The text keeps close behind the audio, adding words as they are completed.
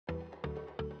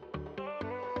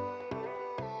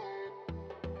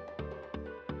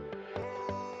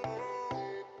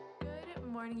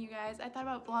guys, I thought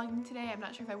about vlogging today. I'm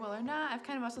not sure if I will or not. I've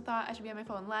kind of also thought I should be on my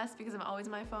phone less because I'm always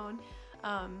on my phone.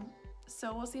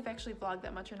 So we'll see if I actually vlog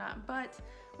that much or not. But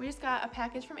we just got a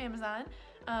package from Amazon.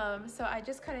 So I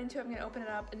just cut into it. I'm going to open it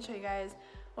up and show you guys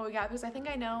what we got because I think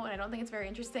I know and I don't think it's very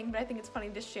interesting, but I think it's funny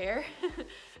to share.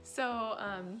 So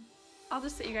I'll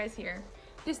just sit you guys here.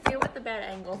 Just deal with the bad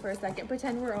angle for a second.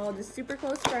 Pretend we're all just super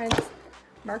close friends,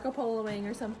 Marco Poloing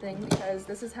or something, because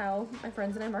this is how my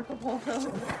friends and I Marco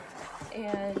Polo.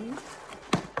 And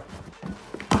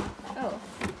oh,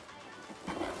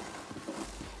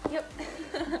 yep.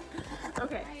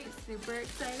 Okay, super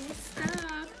exciting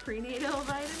stuff. Prenatal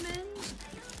vitamins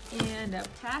and a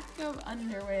pack of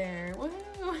underwear.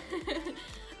 Woohoo!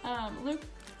 Luke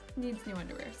needs new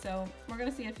underwear, so we're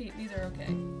gonna see if these are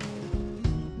okay.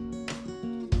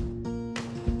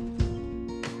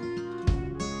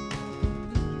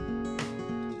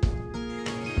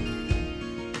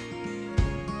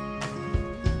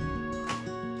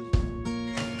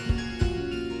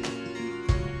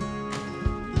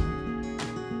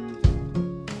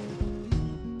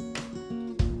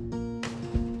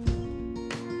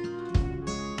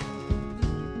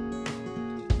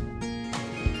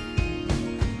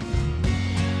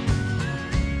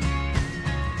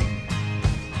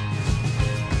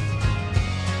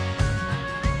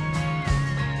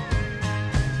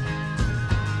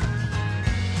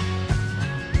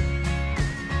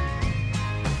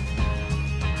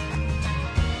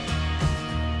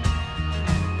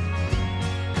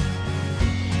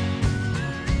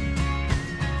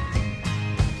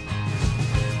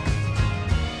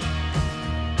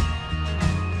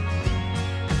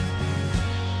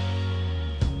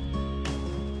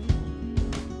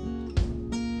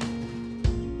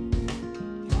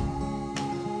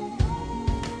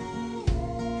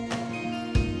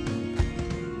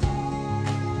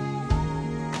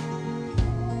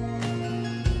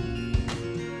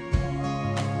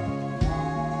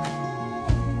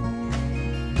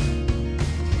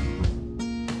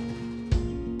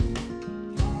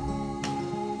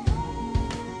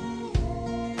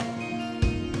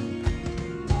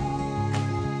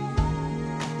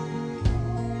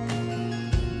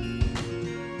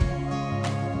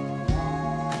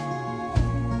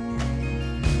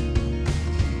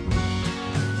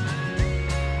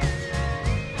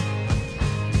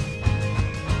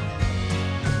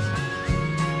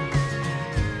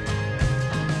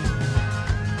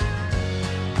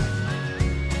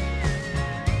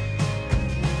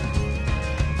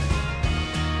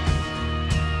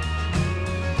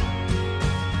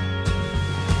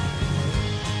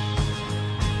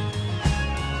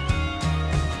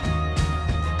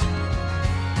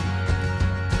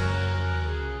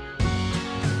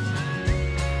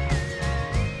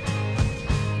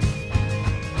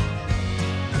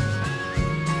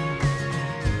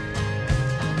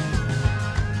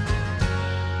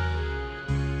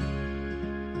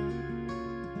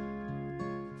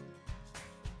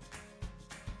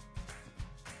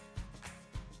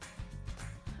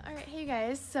 Hey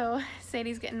guys, so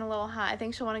Sadie's getting a little hot. I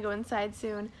think she'll want to go inside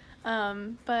soon.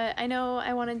 But I know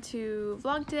I wanted to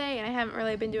vlog today and I haven't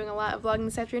really been doing a lot of vlogging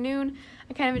this afternoon.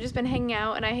 I kind of just been hanging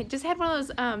out and I just had one of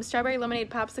those strawberry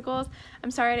lemonade popsicles. I'm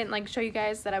sorry I didn't show you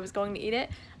guys that I was going to eat it,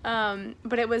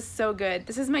 but it was so good.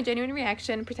 This is my genuine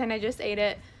reaction. Pretend I just ate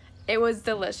it. It was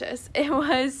delicious. It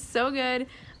was so good.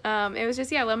 It was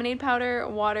just, yeah, lemonade powder,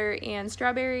 water, and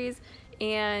strawberries,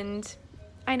 and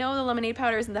I know the lemonade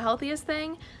powder isn't the healthiest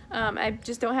thing. I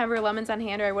just don't have real lemons on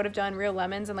hand, or I would have done real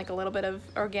lemons and a little bit of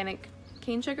organic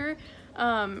cane sugar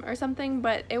or something,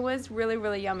 but it was really,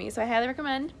 really yummy. So I highly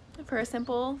recommend for a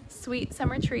simple, sweet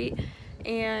summer treat.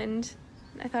 And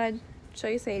I thought I'd show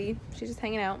you Sadie. She's just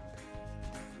hanging out.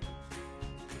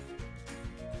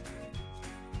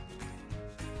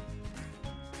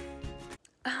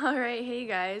 All right, hey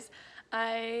guys.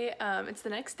 It's the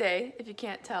next day. If you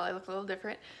can't tell, I look a little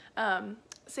different.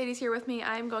 Sadie's here with me.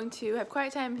 I'm going to have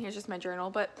quiet time. Here's just my journal,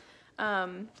 but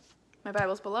my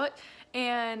Bible's below it.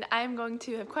 And I'm going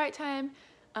to have quiet time.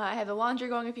 I have the laundry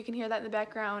going, if you can hear that in the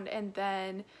background. And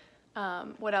then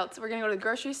what else? We're gonna go to the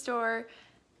grocery store.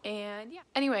 And yeah.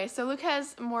 Anyway, so Luke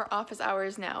has more office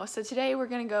hours now. So today we're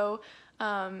gonna go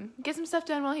get some stuff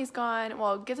done while he's gone.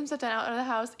 Well, get some stuff done out of the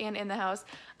house and in the house.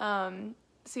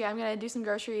 So yeah, I'm gonna do some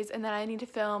groceries and then I need to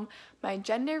film my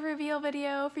gender reveal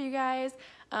video for you guys.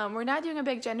 We're not doing a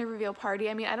big gender reveal party.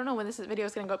 I mean, I don't know when this video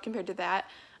is gonna go up compared to that.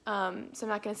 So I'm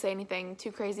not gonna say anything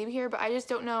too crazy here, but I just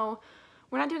don't know.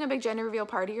 We're not doing a big gender reveal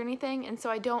party or anything, and so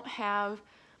I don't have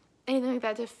anything like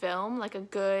that to film, like a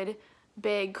good,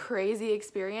 big, crazy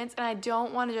experience. And I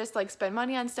don't want to just spend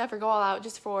money on stuff or go all out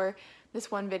just for this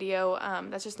one video.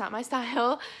 That's just not my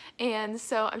style. And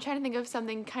so I'm trying to think of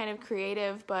something kind of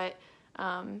creative but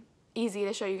easy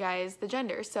to show you guys the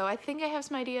gender. So I think I have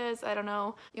some ideas. I don't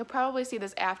know. You'll probably see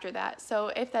this after that. So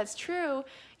if that's true,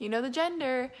 you know the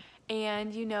gender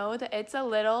and you know that it's a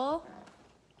little,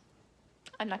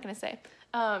 I'm not gonna say,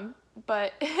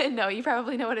 but no, you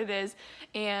probably know what it is.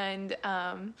 And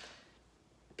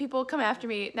people come after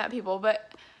me, not people,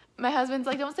 but my husband's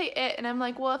like, don't say it. And I'm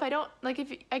like, well, if I don't, like,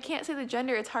 if I can't say the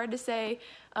gender, it's hard to say.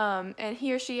 And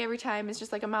he or she every time is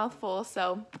just like a mouthful.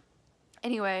 So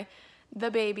anyway, the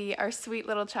baby, our sweet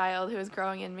little child who is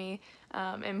growing in me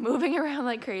and moving around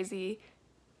like crazy,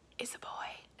 is a boy.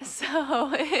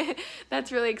 So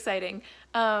that's really exciting.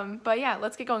 But yeah,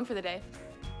 let's get going for the day.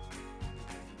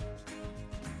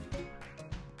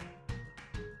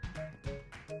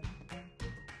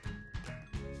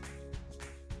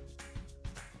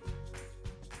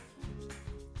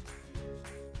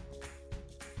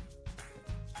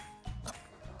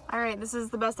 All right, this is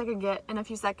the best I could get in a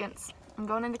few seconds. I'm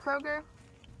going into Kroger,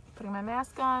 putting my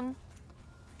mask on.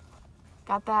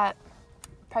 Got that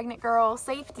pregnant girl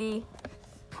safety.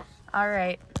 All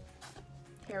right,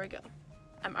 here we go.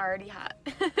 I'm already hot.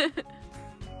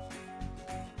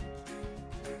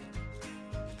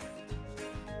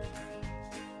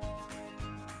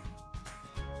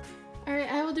 All right,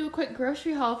 I will do a quick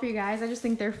grocery haul for you guys. I just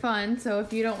think they're fun, so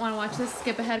if you don't want to watch this,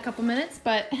 skip ahead a couple minutes,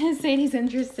 but Sadie's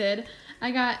interested. I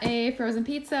got a frozen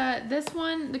pizza. This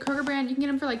one, the Kroger brand, you can get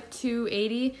them for like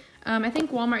 $2.80. I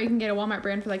think Walmart, you can get a Walmart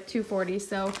brand for like $2.40,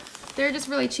 so they're just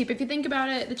really cheap. If you think about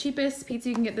it, the cheapest pizza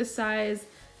you can get this size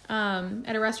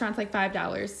at a restaurant's like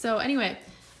 $5. So anyway,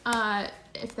 I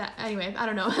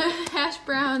don't know. Hash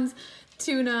browns,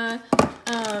 tuna.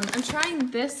 I'm trying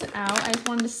this out. I just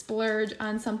wanted to splurge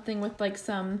on something with like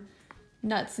some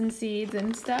nuts and seeds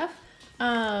and stuff.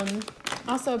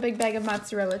 Also a big bag of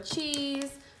mozzarella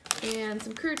cheese and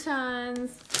some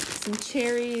croutons, some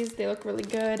cherries. They look really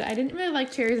good. I didn't really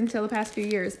like cherries until the past few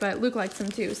years, but Luke likes them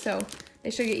too, so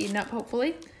they should get eaten up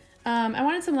hopefully. I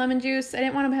wanted some lemon juice. I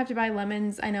didn't want to have to buy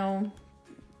lemons. I know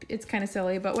it's kind of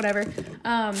silly, but whatever.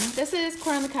 This is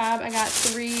corn on the cob. I got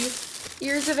 3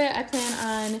 ears of it. I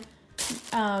plan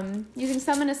on using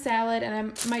some in a salad, and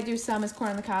I might do some as corn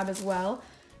on the cob as well.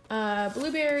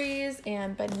 Blueberries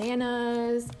and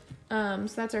bananas. So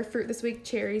that's our fruit this week: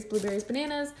 cherries, blueberries,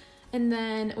 bananas. And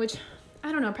then, which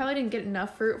I don't know, probably didn't get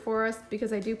enough fruit for us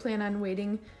because I do plan on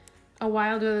waiting a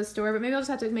while to go to the store, but maybe I'll just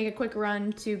have to make a quick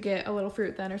run to get a little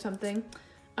fruit then or something.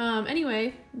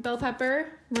 Anyway, bell pepper,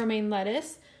 romaine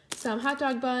lettuce, some hot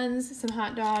dog buns, some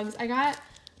hot dogs. I got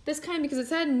this kind because it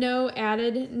said no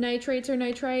added nitrates or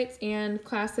nitrites, and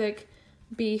classic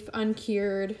beef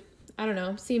uncured. I don't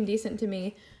know, seemed decent to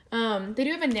me. They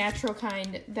do have a natural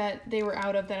kind that they were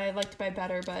out of that I like to buy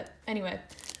better, but anyway,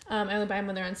 I only buy them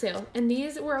when they're on sale. And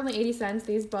these were only 80 cents,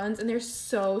 these buns, and they're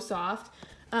so soft.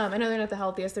 I know they're not the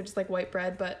healthiest, they're just like white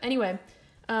bread, but anyway,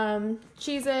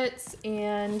 Cheez-Its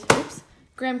and,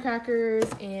 graham crackers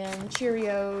and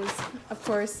Cheerios, of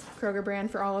course, Kroger brand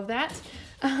for all of that.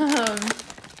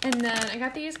 And then I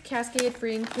got these Cascade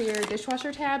Free and Clear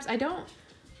dishwasher tabs. I don't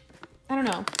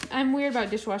know. I'm weird about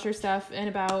dishwasher stuff and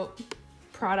about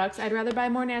products. I'd rather buy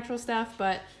more natural stuff,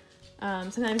 but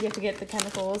sometimes you have to get the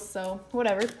chemicals, so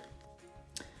whatever.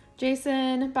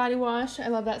 Jason body wash. I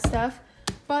love that stuff.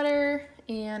 Butter,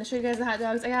 and I'll show you guys the hot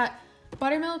dogs. I got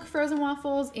buttermilk frozen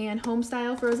waffles and home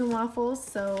style frozen waffles,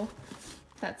 so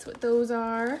that's what those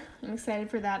are. I'm excited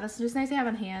for that. That's just nice to have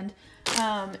on hand.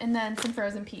 And then some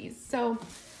frozen peas. So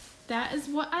that is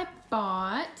what I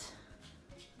bought.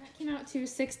 That came out to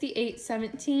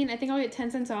 $68.17. I think I'll get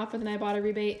 10 cents off, but then I bought a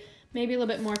rebate, maybe a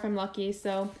little bit more if I'm lucky.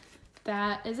 So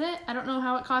that is it. I don't know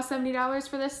how it costs $70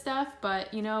 for this stuff,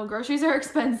 but you know, groceries are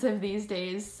expensive these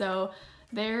days, so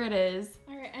there it is.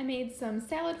 All right, I made some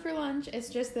salad for lunch. It's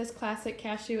just this classic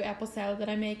cashew apple salad that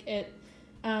I make. It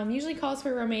usually calls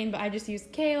for romaine, but I just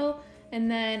used kale. And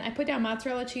then I put down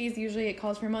mozzarella cheese. Usually it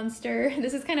calls for Munster.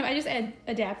 This is kind of, I just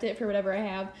adapt it for whatever I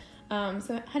have.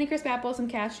 So Honeycrisp apple, some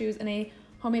cashews, and a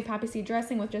homemade poppy seed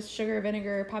dressing with just sugar,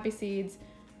 vinegar, poppy seeds,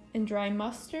 and dry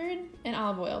mustard and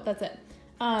olive oil. That's it.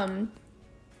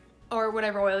 Or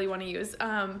whatever oil you want to use.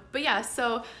 But yeah,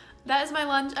 so that is my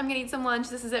lunch. I'm gonna eat some lunch.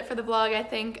 This is it for the vlog, I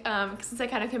think, since I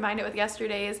kind of combined it with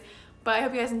yesterday's. But I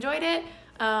hope you guys enjoyed it.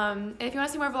 And if you want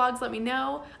to see more vlogs, let me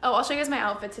know. Oh, I'll show you guys my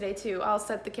outfit today too. I'll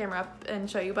set the camera up and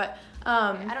show you, but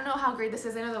I don't know how great this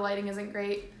is. I know the lighting isn't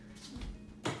great.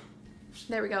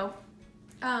 There we go.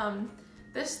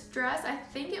 This dress, I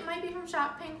think it might be from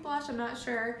Shop Pink Blush. I'm not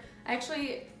sure. I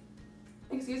actually,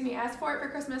 asked for it for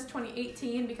Christmas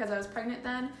 2018 because I was pregnant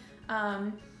then.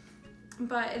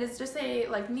 but it is just a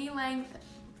like knee length,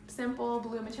 simple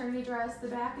blue maternity dress. The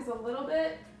back is a little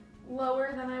bit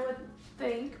lower than I would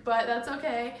think, but that's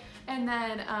okay. And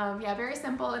then, yeah, very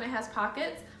simple, and it has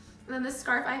pockets. And then this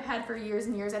scarf I've had for years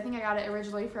and years. I think I got it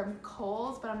originally from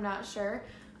Kohl's, but I'm not sure.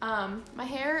 My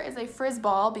hair is a frizz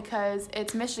ball because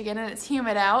it's Michigan and it's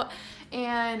humid out.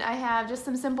 And I have just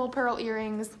some simple pearl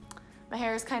earrings. My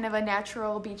hair is kind of a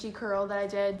natural beachy curl that I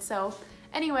did. So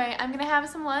anyway, I'm gonna have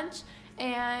some lunch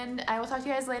and I will talk to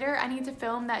you guys later. I need to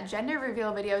film that gender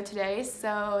reveal video today,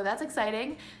 so that's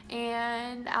exciting.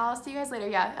 And I'll see you guys later.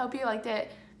 Yeah, I hope you liked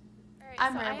it.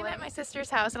 I'm at my sister's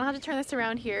house, and I'll have to turn this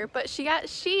around here, but she got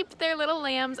sheep. They're little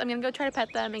lambs. I'm gonna go try to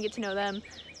pet them and get to know them.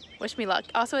 Wish me luck.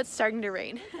 Also, it's starting to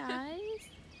rain. Guys,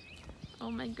 oh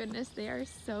my goodness, they are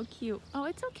so cute. Oh,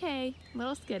 it's okay. A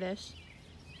little skittish.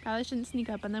 Probably shouldn't sneak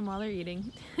up on them while they're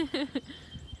eating.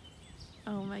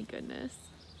 Oh my goodness.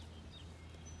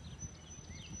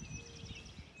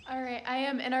 All right, I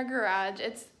am in our garage.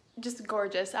 It's just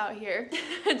gorgeous out here.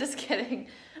 Just kidding.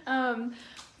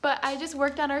 But I just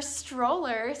worked on our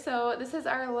stroller. So this is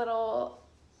our little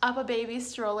Up-A-Baby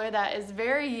stroller that is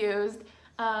very used,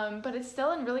 but it's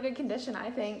still in really good condition,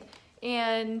 I think.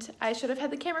 And I should have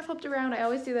had the camera flipped around. I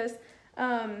always do this.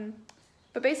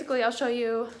 But basically, I'll show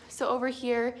you. So over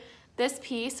here, this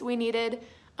piece, we needed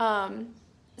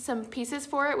some pieces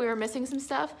for it. We were missing some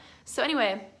stuff. So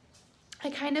anyway,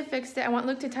 I kind of fixed it. I want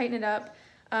Luke to tighten it up.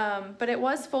 But it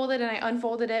was folded and I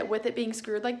unfolded it with it being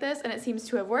screwed like this, and it seems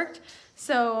to have worked.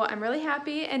 So I'm really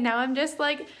happy, and now I'm just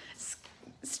like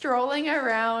strolling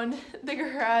around the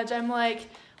garage. I'm like,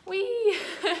 wee!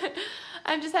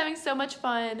 I'm just having so much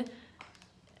fun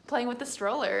playing with the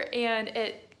stroller, and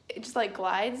it just like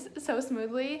glides so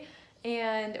smoothly.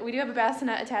 And we do have a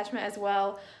bassinet attachment as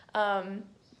well.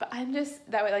 But I'm just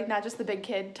that way, like not just the big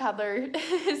kid toddler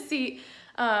seat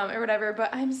or whatever,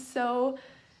 but I'm so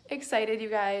excited, you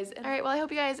guys. All right, well, I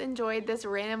hope you guys enjoyed this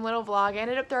random little vlog. I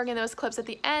ended up throwing in those clips at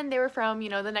the end. They were from, you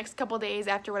know, the next couple days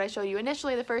after what I showed you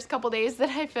initially, the first couple days that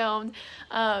I filmed.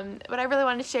 But I really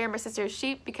wanted to share my sister's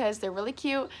sheep because they're really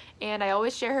cute, and I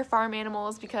always share her farm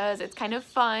animals because it's kind of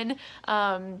fun.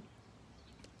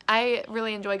 I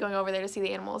really enjoy going over there to see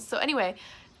the animals. So anyway,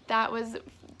 that was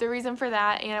the reason for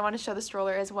that, and I want to show the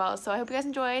stroller as well. So I hope you guys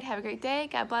enjoyed. Have a great day.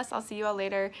 God bless. I'll see you all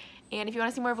later. And if you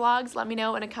want to see more vlogs, let me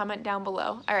know in a comment down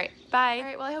below. All right, bye. All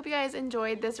right, well, I hope you guys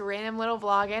enjoyed this random little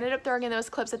vlog. I ended up throwing in those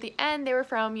clips at the end. They were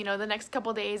from, you know, the next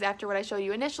couple days after what I showed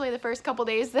you initially, the first couple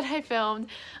days that I filmed.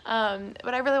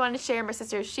 But I really wanted to share my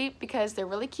sister's sheep because they're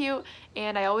really cute,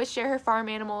 and I always share her farm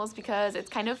animals because it's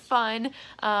kind of fun.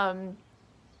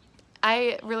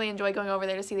 I really enjoy going over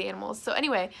there to see the animals. So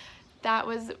anyway, that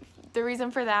was the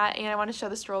reason for that, and I want to show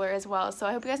the stroller as well. So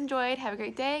I hope you guys enjoyed. Have a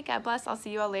great day. God bless. I'll see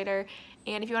you all later.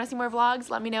 And if you want to see more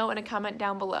vlogs, let me know in a comment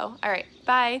down below. All right,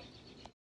 bye.